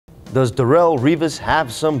Does Darrelle Revis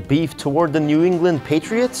have some beef toward the New England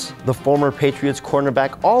Patriots? The former Patriots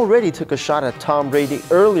cornerback already took a shot at Tom Brady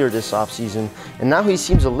earlier this offseason, and now he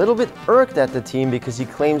seems a little bit irked at the team because he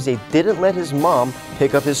claims they didn't let his mom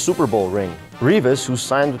pick up his Super Bowl ring. Revis, who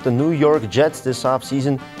signed with the New York Jets this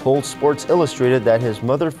offseason, told Sports Illustrated that his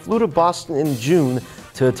mother flew to Boston in June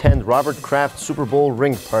to attend Robert Kraft's Super Bowl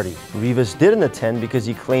ring party. Revis didn't attend because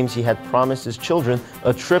he claims he had promised his children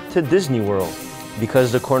a trip to Disney World.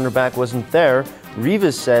 Because the cornerback wasn't there,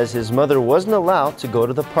 Revis says his mother wasn't allowed to go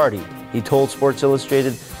to the party. He told Sports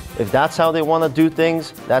Illustrated, "If that's how they want to do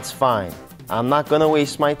things, that's fine. I'm not going to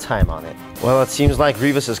waste my time on it." Well, it seems like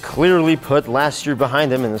Revis has clearly put last year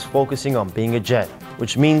behind him and is focusing on being a Jet,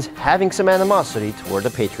 which means having some animosity toward the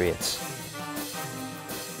Patriots.